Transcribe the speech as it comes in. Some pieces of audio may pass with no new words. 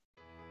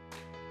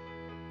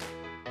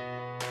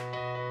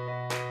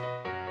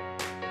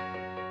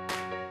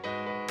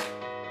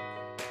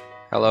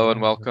Hello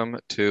and welcome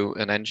to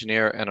An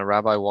Engineer and a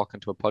Rabbi Walk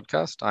into a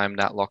Podcast. I'm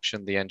Nat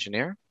Lokshin, the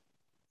engineer.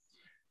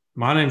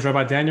 My name's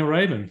Rabbi Daniel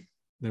Rabin,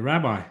 the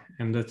rabbi,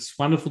 and it's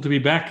wonderful to be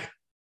back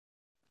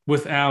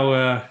with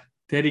our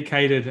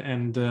dedicated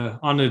and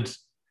honored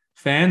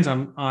fans.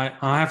 I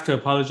have to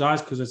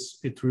apologize because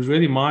it was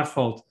really my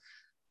fault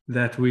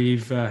that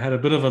we've had a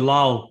bit of a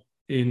lull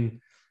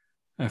in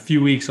a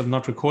few weeks of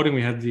not recording.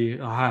 We had the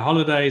high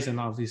holidays, and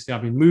obviously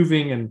I've been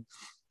moving, and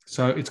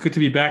so it's good to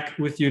be back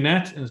with you,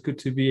 Nat, and it's good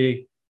to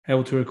be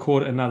able to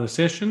record another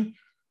session.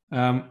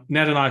 Nat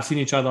and I have seen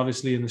each other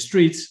obviously in the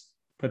streets,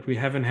 but we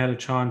haven't had a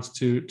chance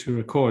to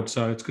record,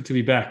 so it's good to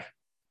be back.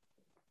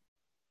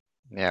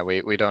 Yeah,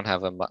 we don't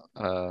have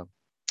a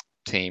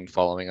team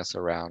following us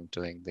around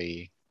doing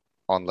the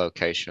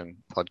on-location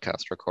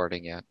podcast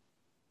recording yet.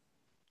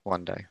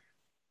 One day.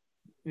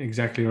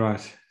 Exactly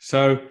right.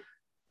 So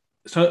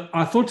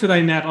I thought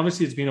today, Nat,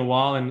 obviously it's been a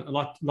while and a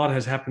lot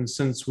has happened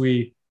since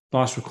we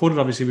last recorded.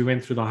 Obviously, we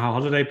went through the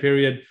holiday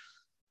period.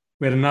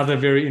 We had another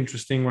very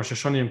interesting Rosh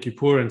Hashanah, Yom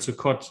Kippur, and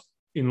Sukkot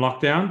in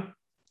lockdown.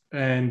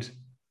 And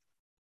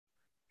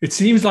it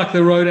seems like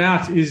the road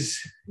out is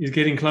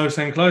getting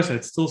closer and closer.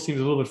 It still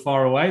seems a little bit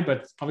far away,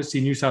 but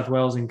obviously New South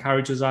Wales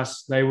encourages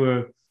us. They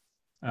were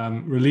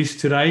released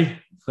today,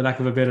 for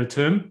lack of a better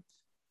term.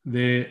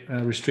 Their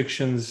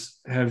restrictions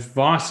have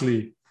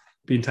vastly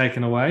been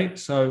taken away.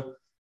 So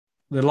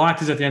the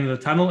light is at the end of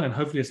the tunnel, and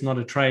hopefully it's not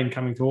a train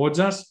coming towards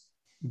us,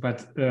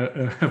 but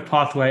a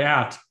pathway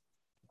out.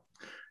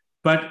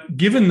 But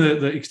given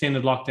the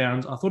extended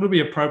lockdowns, I thought it would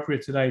be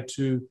appropriate today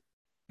to,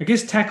 I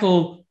guess,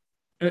 tackle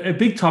a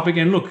big topic.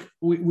 And look,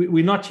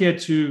 we're not here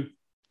to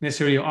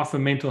necessarily offer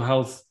mental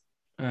health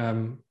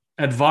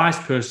advice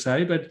per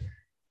se, but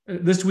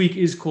this week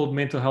is called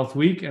Mental Health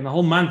Week, and the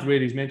whole month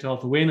really is mental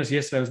health awareness.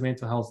 Yesterday was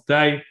Mental Health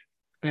Day.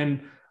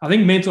 And I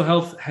think mental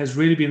health has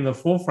really been in the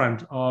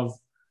forefront of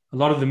a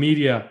lot of the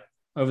media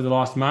over the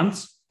last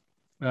months,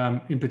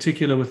 in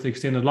particular with the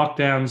extended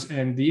lockdowns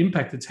and the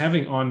impact it's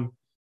having on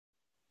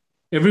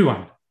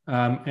everyone.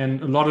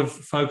 And a lot of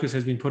focus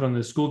has been put on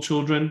the school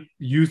children,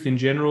 youth in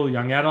general,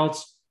 young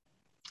adults,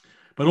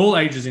 but all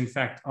ages, in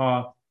fact,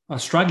 are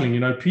struggling. You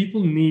know,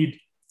 people need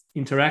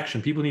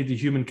interaction. People need the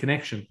human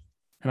connection.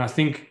 And I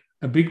think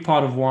a big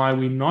part of why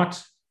we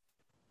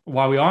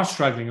are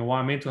struggling and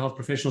why mental health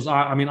professionals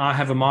are, I mean, I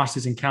have a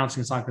master's in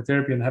counseling and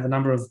psychotherapy and have a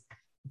number of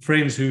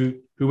friends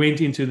who went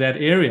into that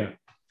area.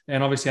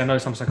 And obviously I know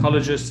some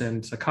psychologists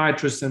and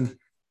psychiatrists, and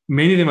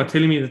many of them are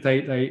telling me that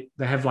they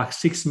have like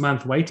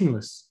 6-month waiting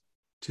lists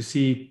to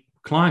see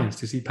clients,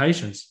 to see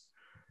patients.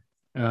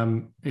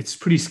 It's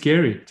pretty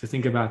scary to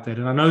think about that.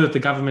 And I know that the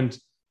government,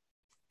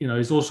 you know,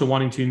 is also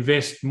wanting to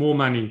invest more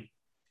money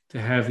to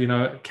have, you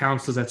know,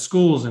 counselors at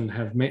schools and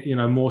have, you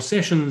know, more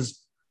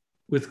sessions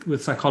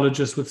with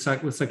psychologists, with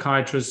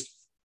psychiatrists.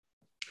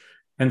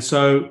 And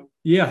so,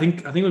 yeah, I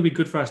think it would be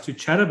good for us to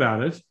chat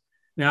about it.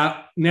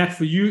 Now, Nat,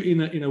 for you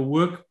in a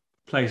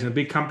workplace, in a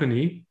big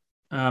company,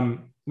 we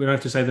don't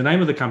have to say the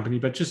name of the company,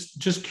 but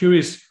just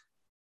curious,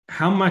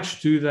 how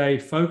much do they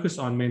focus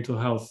on mental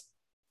health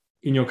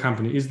in your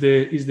company? Is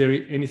there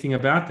anything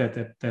about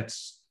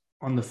that's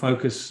on the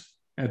focus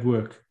at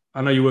work?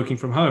 I know you're working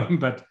from home,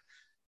 but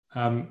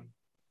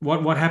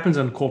what happens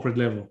on corporate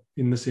level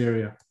in this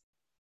area?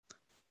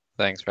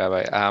 Thanks,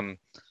 Rabbi.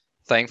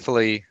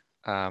 Thankfully,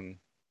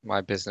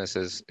 my business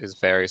is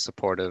very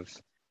supportive,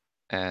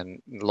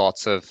 and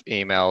lots of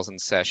emails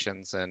and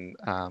sessions and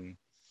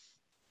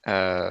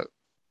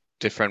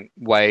different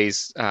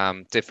ways,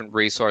 different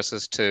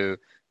resources to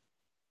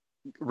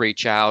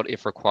reach out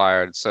if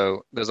required.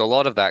 So there's a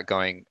lot of that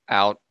going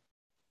out,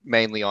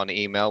 mainly on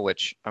email,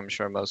 which I'm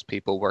sure most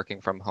people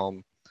working from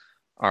home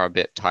are a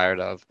bit tired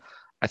of.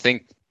 I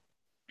think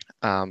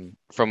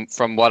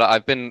from what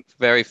I've been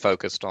very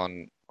focused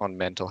on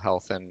mental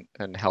health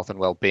and health and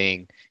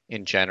well-being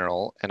in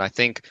general, and I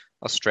think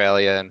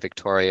Australia and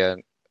Victoria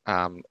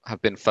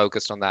have been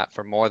focused on that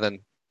for more than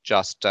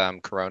just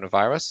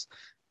coronavirus,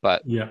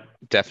 but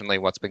definitely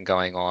what's been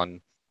going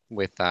on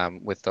with the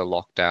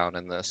lockdown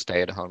and the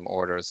stay-at-home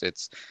orders,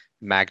 it's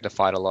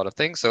magnified a lot of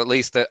things. So at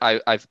least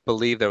I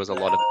believe there was a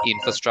lot of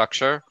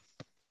infrastructure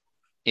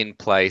in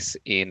place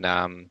in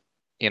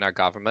our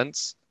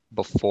governments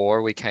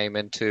before we came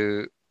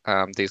into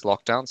these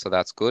lockdowns, so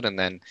that's good. And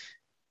then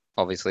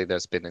obviously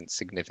there's been a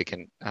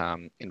significant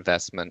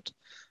investment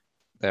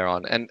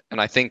thereon, and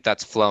I think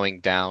that's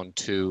flowing down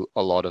to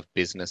a lot of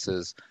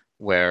businesses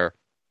where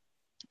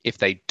if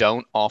they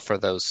don't offer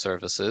those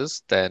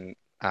services, then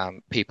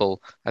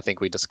people, I think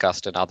we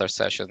discussed in other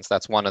sessions,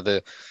 that's one of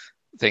the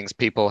things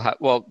people have.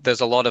 Well,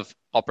 there's a lot of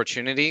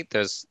opportunity.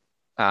 There's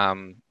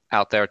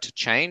out there to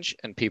change,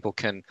 and people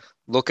can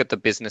look at the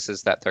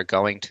businesses that they're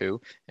going to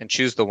and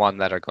choose the one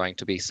that are going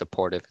to be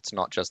supportive. It's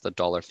not just the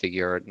dollar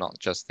figure, not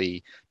just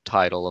the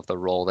title of the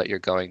role that you're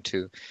going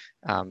to.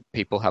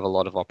 People have a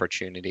lot of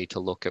opportunity to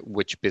look at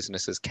which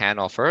businesses can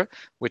offer,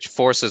 which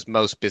forces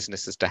most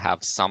businesses to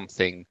have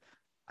something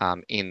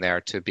in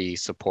there to be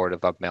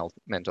supportive of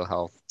mental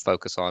health,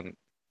 focus on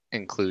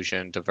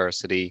inclusion,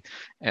 diversity,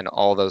 and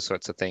all those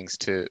sorts of things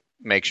to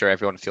make sure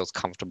everyone feels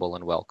comfortable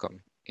and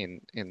welcome in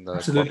the corporate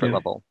Absolutely.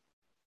 level.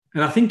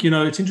 And I think,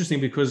 it's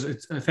interesting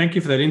because thank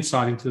you for that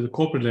insight into the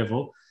corporate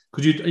level.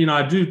 Because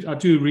I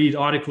do read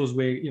articles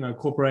where,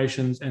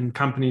 corporations and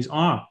companies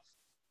are,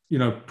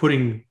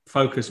 putting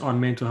focus on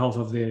mental health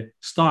of their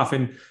staff.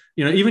 And,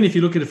 even if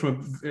you look at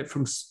it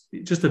from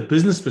just a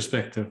business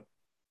perspective,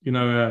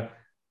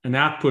 an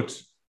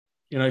output,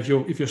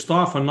 if your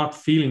staff are not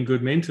feeling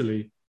good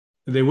mentally,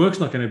 their work's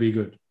not going to be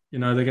good. They're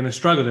going to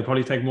struggle. They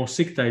probably take more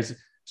sick days.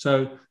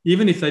 So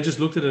even if they just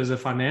looked at it as a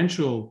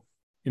financial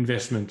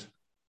investment,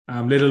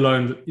 let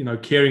alone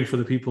caring for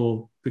the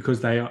people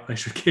because they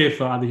should care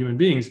for other human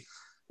beings,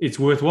 it's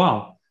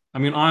worthwhile. I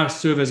mean, I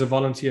serve as a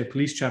volunteer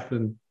police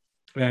chaplain,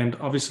 and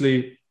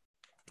obviously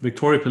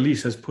Victoria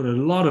Police has put a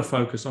lot of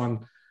focus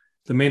on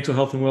the mental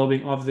health and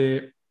well-being of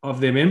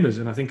their members,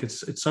 and I think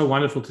it's so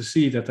wonderful to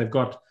see that they've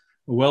got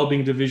a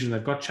well-being division,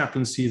 they've got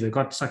chaplaincy, they've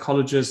got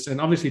psychologists,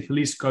 and obviously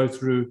police go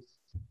through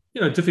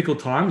difficult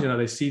times.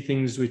 They see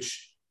things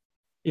which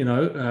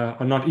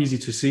are not easy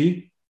to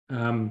see.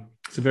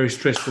 It's a very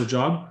stressful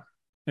job.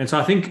 And so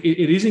I think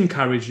it is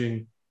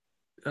encouraging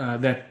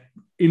that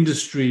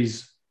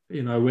industries,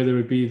 whether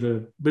it be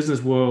the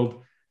business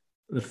world,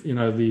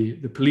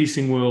 the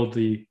policing world,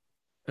 the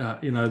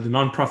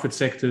non-profit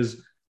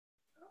sectors,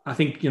 I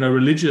think,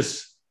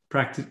 religious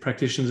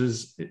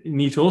practitioners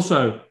need to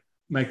also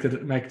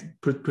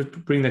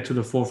bring that to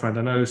the forefront.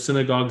 I know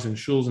synagogues and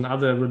shuls and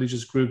other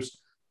religious groups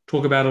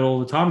talk about it all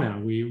the time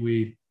now.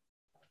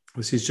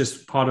 This is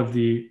just part of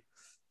the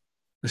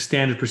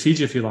standard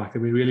procedure, if you like, that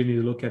we really need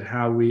to look at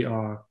how we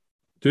are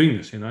doing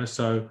this,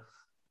 So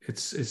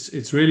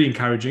it's really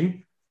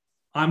encouraging.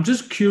 I'm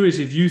just curious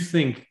if you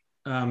think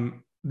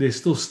there's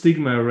still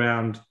stigma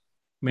around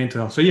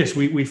mental health. So yes,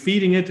 we're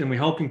feeding it and we're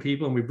helping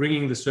people and we're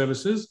bringing the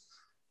services.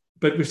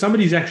 But if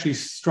somebody's actually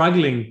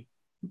struggling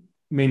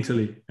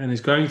mentally and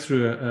is going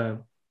through a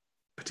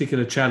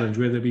particular challenge,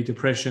 whether it be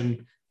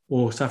depression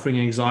or suffering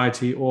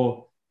anxiety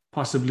or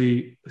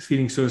possibly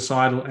feeling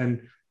suicidal,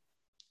 and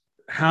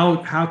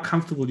how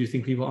comfortable do you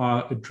think people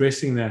are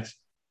addressing that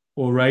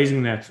or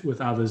raising that with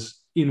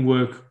others in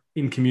work,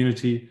 in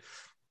community?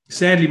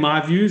 Sadly, my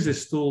views,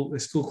 there's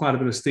still quite a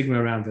bit of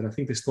stigma around it. I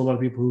think there's still a lot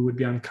of people who would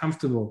be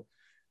uncomfortable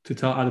to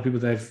tell other people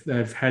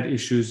they've had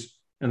issues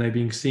and they've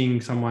been seeing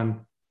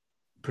someone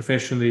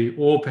professionally,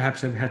 or perhaps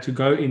have had to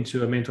go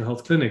into a mental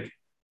health clinic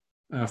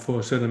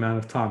for a certain amount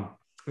of time.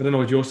 I don't know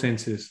what your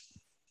sense is.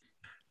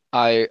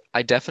 I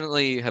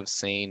definitely have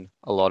seen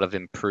a lot of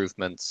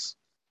improvements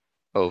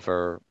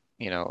over,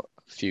 a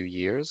few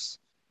years,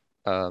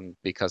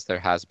 because there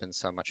has been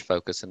so much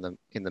focus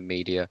in the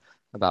media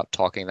about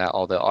talking that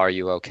all the Are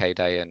You OK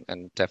Day,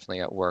 and definitely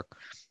at work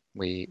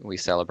we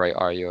celebrate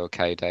Are You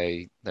OK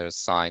Day. There's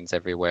signs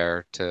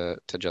everywhere to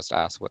just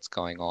ask what's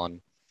going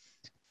on.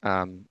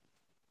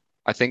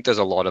 I think there's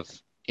a lot of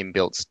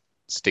inbuilt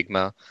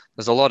stigma.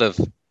 There's a lot of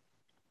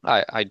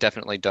I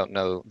definitely don't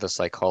know the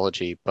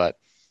psychology, but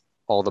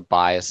all the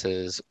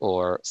biases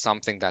or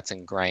something that's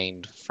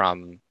ingrained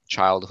from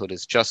childhood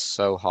is just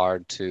so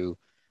hard to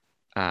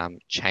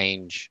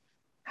change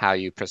how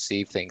you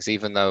perceive things,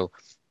 even though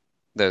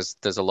there's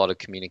a lot of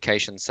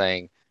communication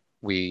saying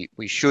we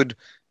should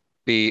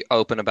be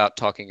open about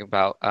talking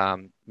about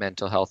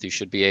mental health. You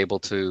should be able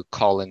to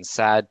call in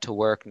sad to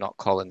work, not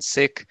call in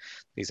sick.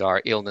 These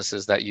are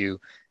illnesses that you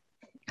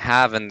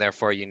have and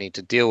therefore you need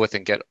to deal with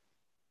and get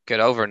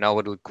over. No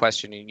one would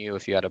question you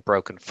if you had a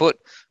broken foot,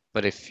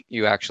 but if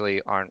you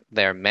actually aren't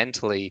there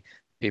mentally,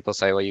 people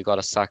say, well, you got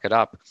to suck it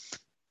up.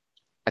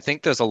 I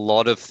think there's a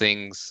lot of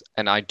things,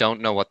 and I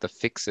don't know what the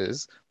fix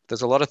is.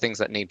 There's a lot of things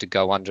that need to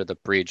go under the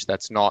bridge.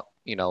 That's not,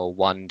 a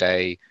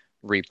one-day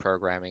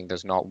reprogramming.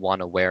 There's not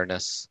one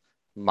awareness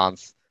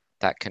month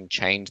that can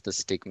change the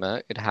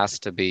stigma. It has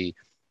to be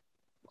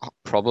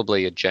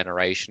probably a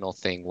generational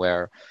thing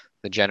where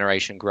the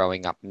generation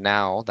growing up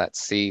now that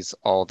sees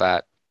all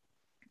that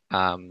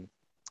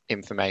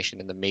information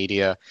in the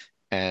media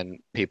and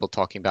people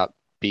talking about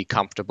be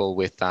comfortable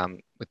with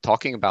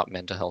talking about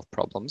mental health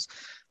problems,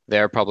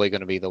 they're probably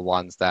going to be the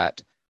ones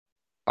that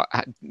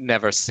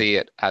never see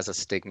it as a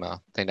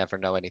stigma. They never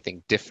know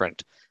anything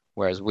different.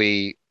 Whereas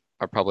we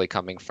are probably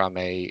coming from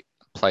a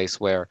place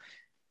where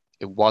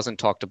it wasn't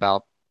talked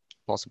about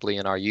possibly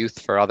in our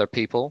youth for other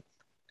people,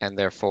 and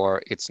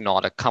therefore it's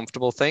not a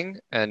comfortable thing.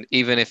 And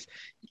even if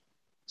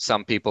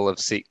some people have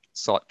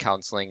sought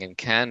counseling and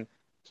can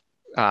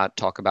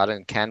talk about it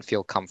and can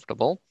feel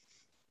comfortable,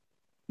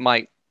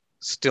 might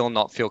still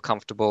not feel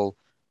comfortable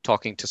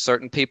talking to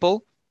certain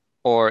people,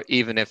 or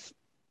even if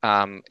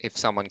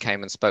someone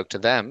came and spoke to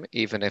them,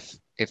 even if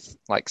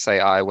like say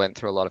I went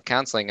through a lot of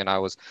counseling and I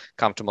was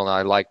comfortable and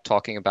I liked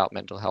talking about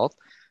mental health,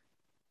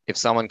 if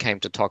someone came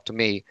to talk to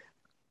me,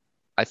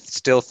 I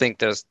still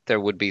think there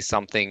would be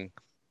something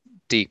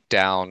deep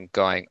down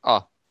going,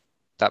 oh,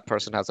 that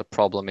person has a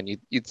problem, and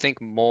you'd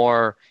think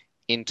more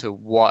into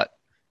what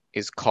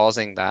is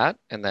causing that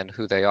and then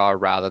who they are,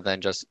 rather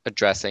than just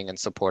addressing and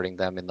supporting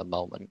them in the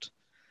moment.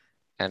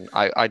 And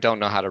I don't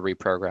know how to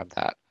reprogram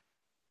that.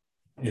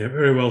 Yeah,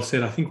 very well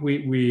said. I think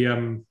we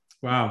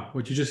Wow,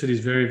 what you just said is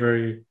very,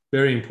 very,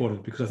 very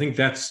important, because I think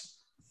that's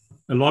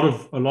a lot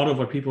of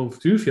what people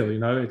do feel.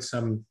 It's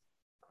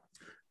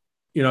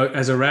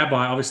as a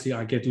rabbi, obviously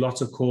I get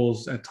lots of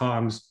calls at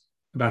times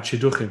about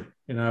shidduchim,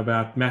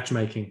 about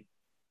matchmaking,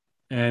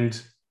 and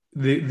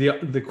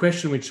the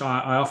question which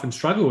I often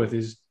struggle with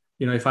is,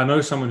 if I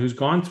know someone who's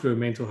gone through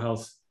mental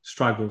health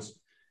struggles,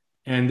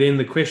 and then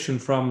the question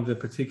from the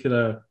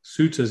particular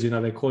suitors,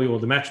 they call you, or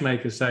the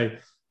matchmakers say,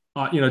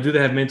 do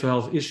they have mental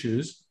health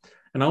issues?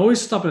 And I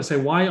always stop and say,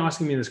 why are you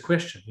asking me this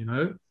question?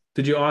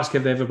 Did you ask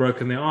if they ever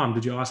broken their arm?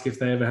 Did you ask if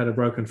they ever had a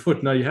broken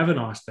foot? No, you haven't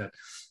asked that.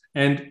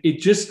 And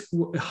it just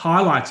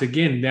highlights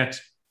again that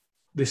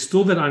there's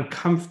still that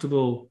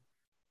uncomfortable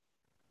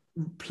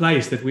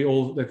place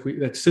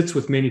that sits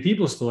with many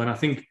people still. And I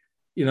think,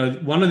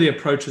 one of the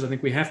approaches I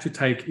think we have to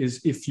take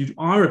is, if you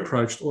are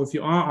approached, or if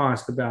you are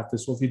asked about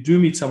this, or if you do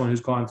meet someone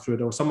who's gone through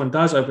it, or someone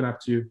does open up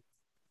to you,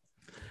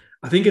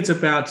 I think it's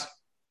about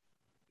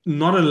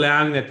not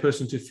allowing that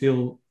person to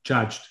feel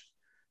judged,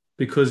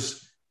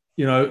 because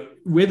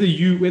whether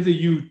you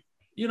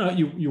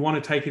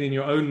want to take it in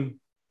your own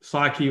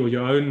psyche or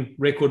your own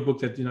record book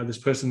that this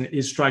person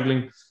is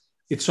struggling,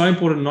 it's so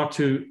important not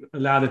to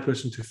allow that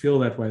person to feel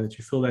that way, that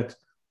you feel that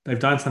they've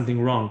done something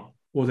wrong,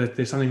 or that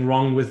there's something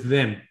wrong with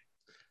them.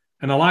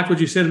 And I like what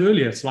you said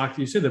earlier. It's like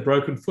you said, the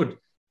broken foot.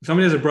 If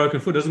somebody has a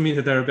broken foot, doesn't mean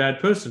that they're a bad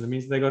person. It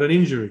means they got an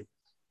injury.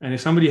 And if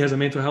somebody has a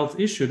mental health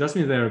issue, it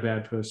doesn't mean they're a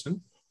bad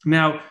person.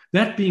 Now,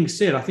 that being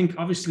said, I think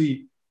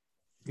obviously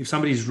if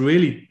somebody's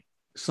really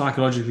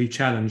psychologically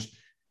challenged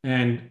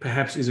and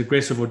perhaps is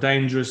aggressive or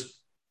dangerous,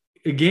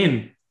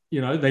 again,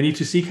 they need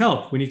to seek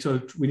help. We need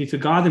to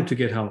guide them to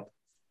get help.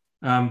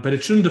 But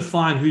it shouldn't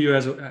define who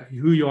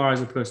you are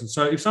as a person.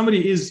 So if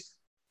somebody is,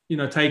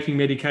 taking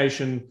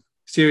medication,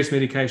 serious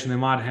medication, they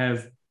might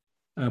have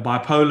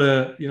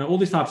bipolar, all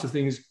these types of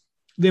things.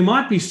 There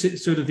might be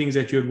certain things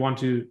that you would want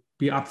to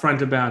be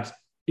upfront about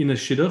in a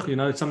shidduch.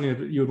 It's something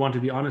that you would want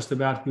to be honest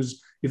about,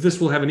 because if this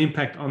will have an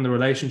impact on the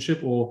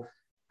relationship or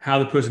how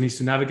the person needs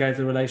to navigate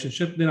the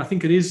relationship, then I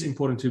think it is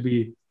important to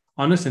be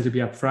honest and to be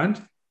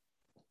upfront.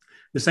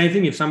 The same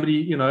thing if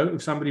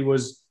somebody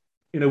was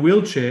in a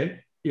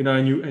wheelchair,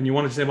 and you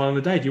wanted to say, well, on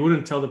the date, you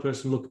wouldn't tell the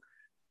person, look,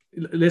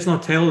 let's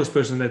not tell this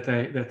person that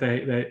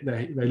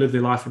they live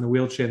their life in a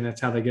wheelchair and that's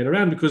how they get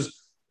around,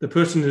 because the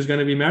person who's going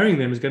to be marrying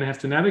them is going to have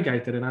to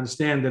navigate that and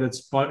understand that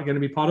it's going to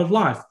be part of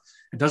life.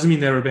 It doesn't mean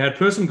they're a bad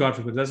person, God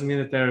forbid. It doesn't mean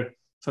that there's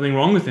something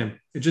wrong with them.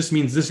 It just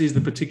means this is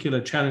the particular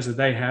challenge that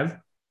they have.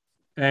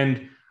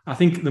 And I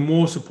think the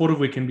more supportive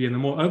we can be and the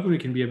more open we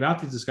can be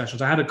about these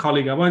discussions. I had a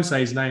colleague, I won't say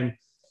his name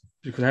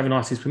because I haven't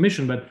asked his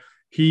permission, but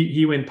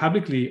he went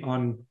publicly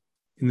in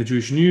the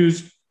Jewish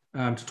News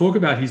to talk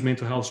about his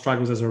mental health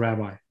struggles as a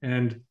rabbi.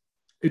 And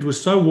it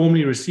was so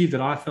warmly received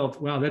that I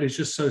felt, wow, that is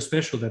just so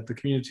special that the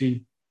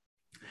community,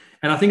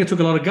 and I think it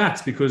took a lot of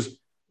guts, because,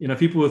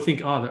 people will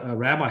think, oh, a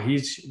rabbi,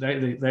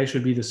 they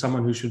should be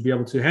someone who should be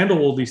able to handle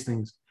all these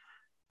things.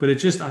 But I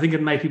think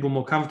it made people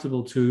more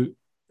comfortable to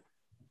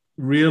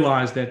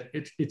realize that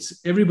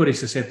it's everybody's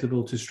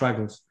susceptible to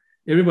struggles.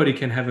 Everybody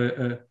can have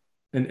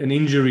an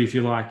injury, if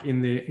you like,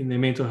 in their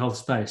mental health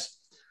space.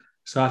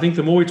 So I think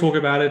the more we talk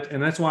about it,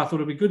 and that's why I thought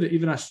it'd be good that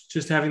even us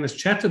just having this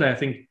chat today, I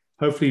think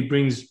hopefully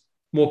brings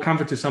more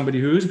comfort to somebody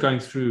who is going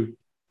through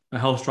a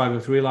health struggle,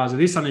 to realize it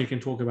is something you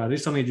can talk about. It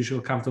is something you should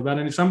feel comfortable about.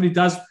 And if somebody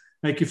does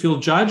make you feel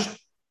judged,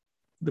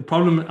 the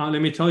problem,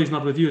 let me tell you, is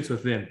not with you, it's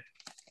with them.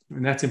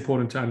 And that's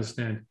important to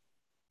understand.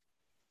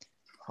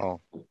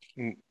 Oh,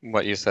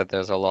 what you said,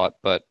 there's a lot,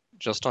 but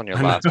just on your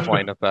last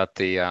point about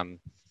the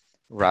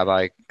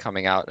rabbi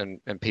coming out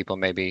and people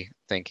maybe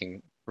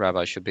thinking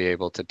rabbi should be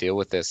able to deal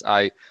with this.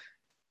 I'm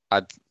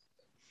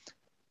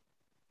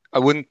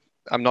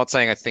not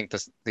saying I think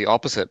the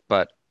opposite,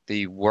 but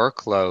the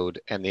workload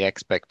and the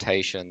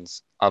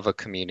expectations of a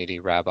community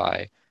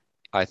rabbi,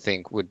 I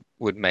think would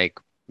make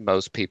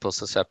most people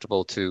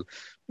susceptible to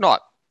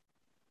not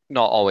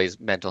always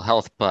mental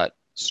health, but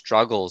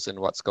struggles in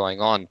what's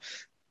going on.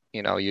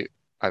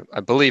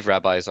 I believe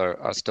rabbis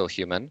are still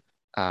human,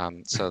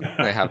 so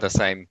they have the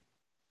same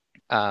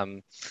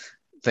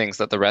things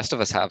that the rest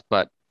of us have,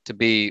 but to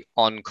be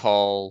on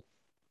call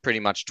pretty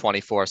much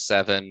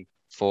 24/7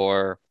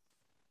 for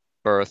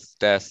birth,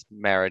 death,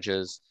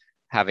 marriages,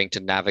 having to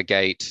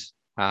navigate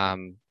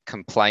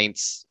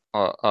complaints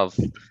of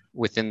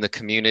within the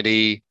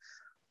community,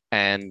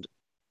 and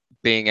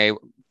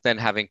then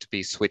having to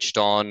be switched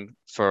on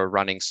for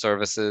running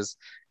services.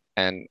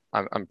 And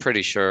I'm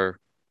pretty sure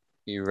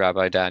you,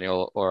 Rabbi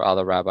Daniel, or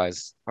other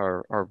rabbis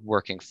are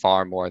working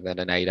far more than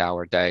an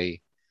 8-hour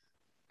day,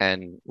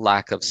 and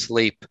lack of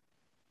sleep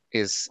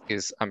is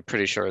I'm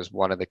pretty sure is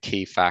one of the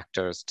key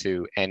factors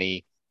to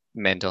any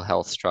mental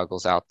health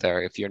struggles out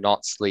there. If you're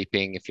not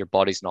sleeping, if your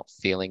body's not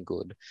feeling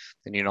good,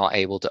 then you're not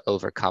able to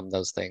overcome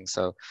those things.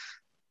 So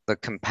the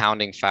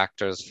compounding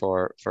factors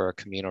for a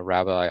communal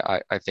rabbi,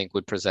 I think,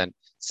 would present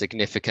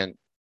significant,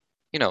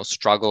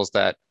 struggles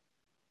that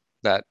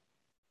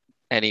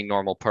any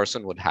normal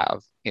person would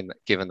have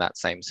given that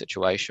same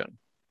situation.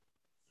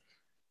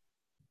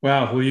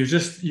 Wow. Well, you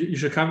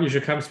should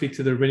come speak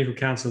to the Rabbinical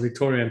Council of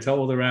Victoria and tell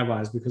all the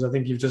rabbis, because I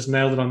think you've just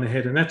nailed it on the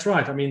head. And that's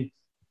right. I mean,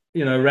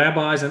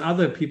 rabbis and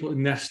other people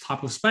in that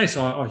type of space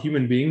are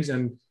human beings,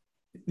 and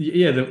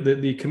yeah,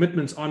 the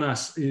commitments on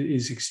us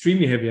is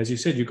extremely heavy. As you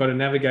said, you've got to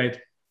navigate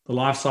the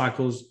life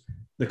cycles,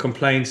 the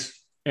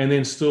complaints, and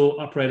then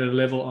still operate at a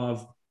level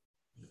of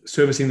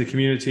servicing the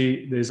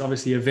community. There's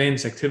obviously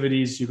events,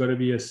 activities. You've got to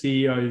be a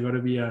CEO. You've got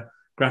to be a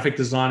graphic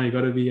designer. You've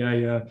got to be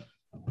a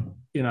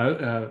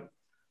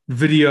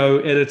video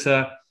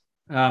editor.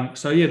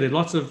 So yeah, there's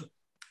lots of,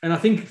 and I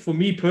think for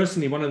me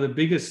personally, one of the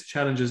biggest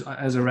challenges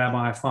as a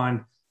rabbi I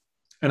find,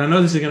 and I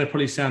know this is going to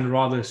probably sound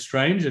rather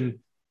strange, and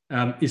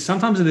is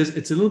sometimes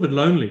it's a little bit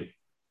lonely,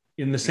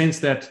 in the sense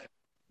that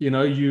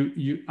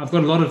I've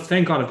got a lot of,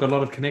 thank God, I've got a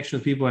lot of connection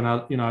with people, and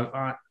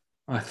I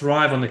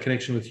thrive on the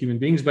connection with human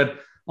beings, but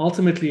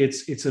ultimately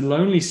it's a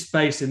lonely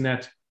space in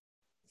that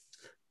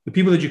the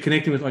people that you're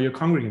connecting with are your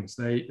congregants.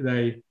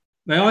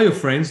 They are your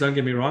friends. Don't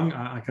get me wrong.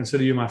 I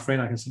consider you my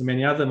friend. I consider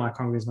many other my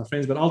congregants my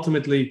friends. But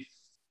ultimately,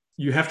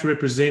 you have to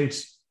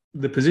represent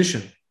the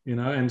position,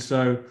 and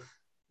so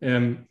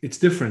it's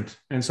different.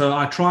 And so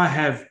I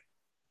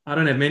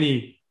don't have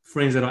many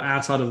friends that are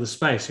outside of the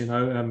space.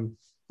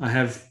 I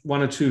have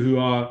one or two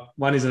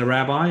one is a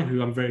rabbi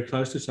who I'm very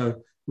close to,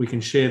 so we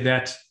can share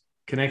that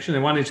connection.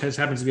 And one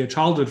happens to be a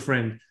childhood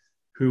friend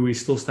who we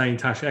still stay in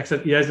touch.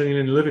 Actually, he doesn't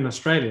even live in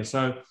Australia.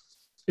 So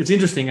it's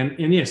interesting.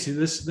 And yes,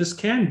 this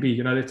can be,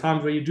 there are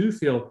times where you do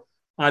feel.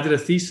 I did a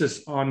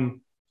thesis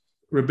on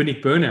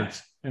rabbinic burnout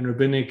and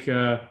rabbinic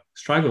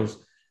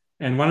struggles.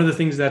 And one of the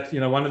things that,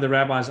 one of the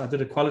rabbis, I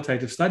did a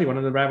qualitative study, one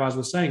of the rabbis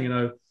was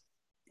saying,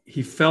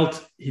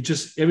 he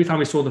just, every time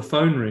he saw the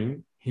phone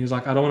ring, he was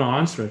like, I don't want to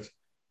answer it.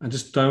 I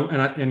just don't.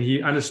 And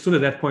he understood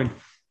at that point,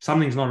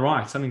 something's not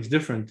right, something's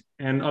different.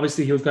 And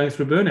obviously he was going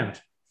through burnout.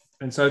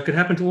 And so it could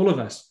happen to all of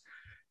us.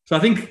 So I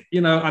think,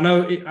 I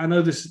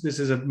know this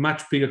is a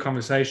much bigger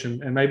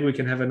conversation, and maybe we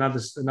can have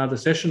another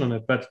session on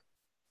it. But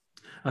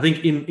I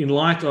think in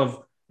light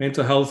of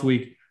Mental Health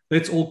Week,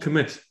 let's all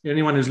commit,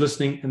 anyone who's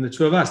listening and the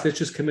two of us, let's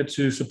just commit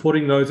to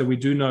supporting those that we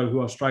do know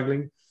who are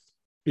struggling.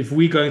 If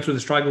we're going through the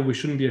struggle, we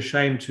shouldn't be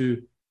ashamed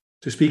to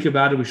speak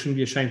about it. We shouldn't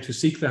be ashamed to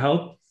seek the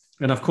help.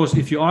 And of course,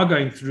 if you are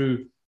going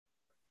through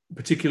a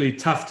particularly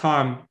tough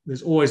time,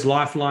 there's always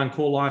Lifeline,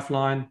 call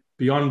Lifeline,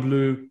 Beyond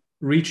Blue,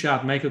 reach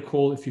out, make a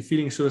call. If you're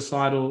feeling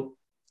suicidal,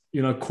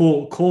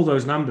 call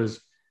those numbers,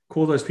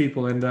 call those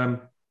people. And I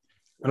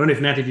don't know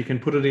if Nat, if you can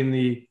put it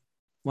in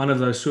one of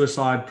those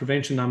suicide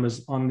prevention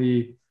numbers on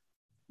the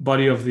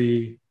body of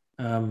the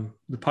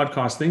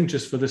podcast thing,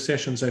 just for this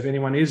session. So if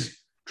anyone is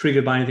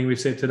triggered by anything we've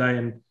said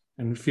today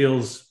and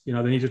feels, they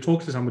need to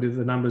talk to somebody,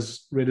 the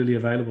number's readily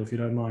available, if you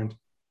don't mind.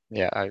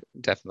 Yeah, I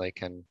definitely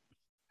can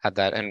add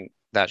that. And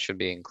that should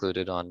be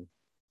included on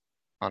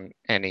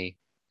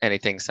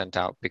anything sent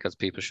out, because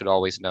people should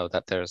always know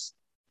that there's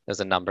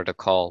a number to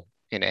call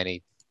in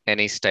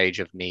any stage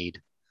of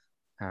need,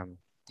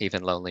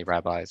 even lonely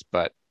rabbis.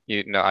 But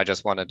I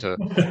just wanted to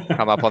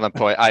come up on the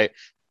point.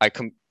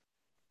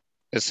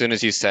 As soon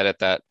as you said it,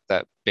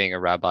 that being a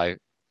rabbi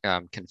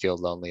can feel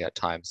lonely at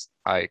times,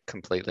 I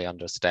completely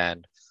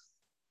understand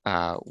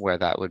where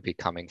that would be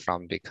coming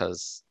from,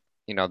 because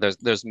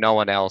there's no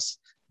one else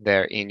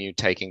there in you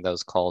taking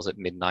those calls at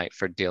midnight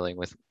for dealing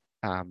with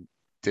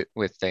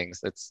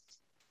things. It's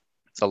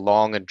a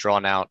long and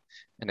drawn out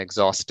and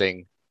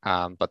exhausting,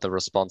 but the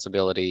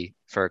responsibility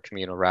for a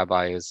communal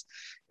rabbi is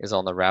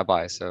on the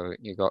rabbi. So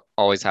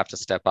always have to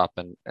step up,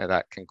 and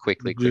that can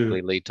quickly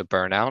lead to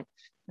burnout.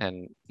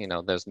 And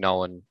there's no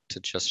one to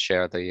just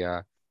share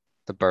the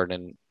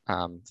burden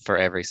for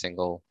every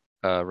single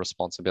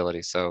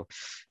responsibility. So,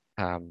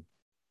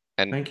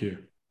 thank you.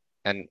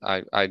 And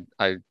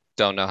I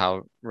don't know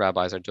how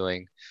rabbis are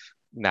doing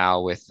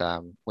now with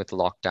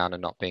lockdown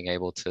and not being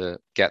able to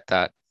get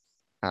that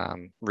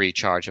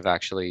recharge of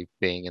actually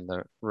being in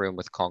the room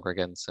with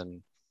congregants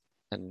and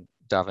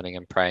davening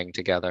and praying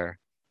together,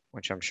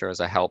 which I'm sure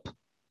is a help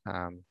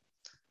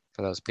for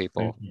those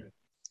people.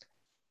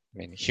 I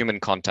mean, human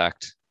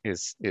contact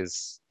is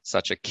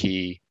such a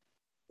key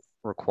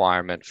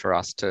requirement for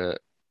us to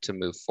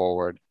move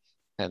forward,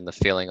 and the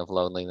feeling of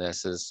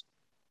loneliness is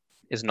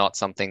not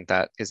something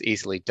that is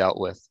easily dealt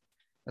with,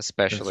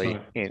 especially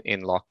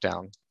in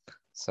lockdown.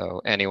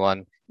 So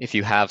anyone, if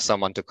you have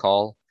someone to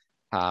call,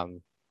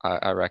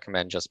 I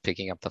recommend just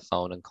picking up the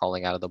phone and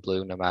calling out of the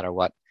blue, no matter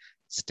what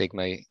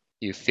stigma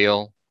you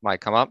feel might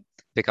come up.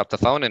 Pick up the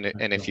phone, and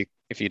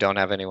if you don't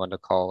have anyone to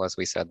call, as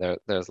we said,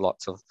 there's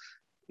lots of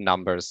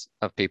numbers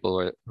of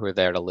people who are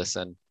there to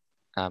listen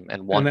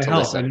and want to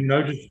help. Listen.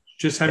 And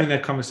just having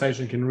that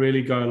conversation can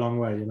really go a long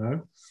way.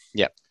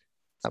 Yeah,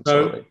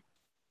 absolutely. So,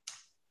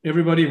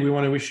 everybody, we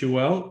want to wish you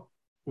well.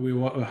 We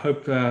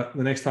hope the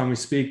next time we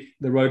speak,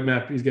 the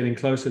roadmap is getting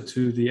closer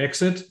to the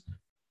exit,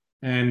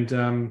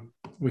 and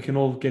we can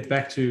all get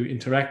back to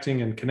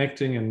interacting and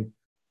connecting and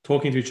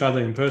talking to each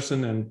other in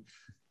person. And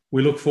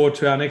we look forward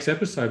to our next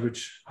episode,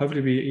 which hopefully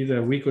will be either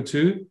a week or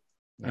two.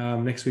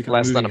 Next week,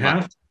 less than a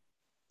month.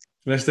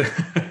 Less than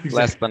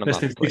a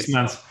month. 6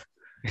 months.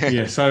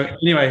 Yeah. So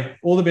anyway,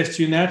 all the best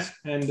to you, Nat,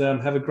 and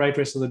have a great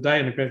rest of the day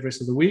and a great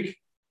rest of the week.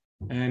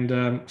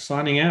 And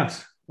signing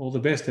out. All the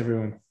best,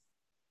 everyone.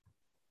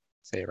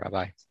 See you,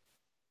 Rabbi.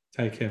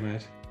 Take care,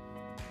 mate.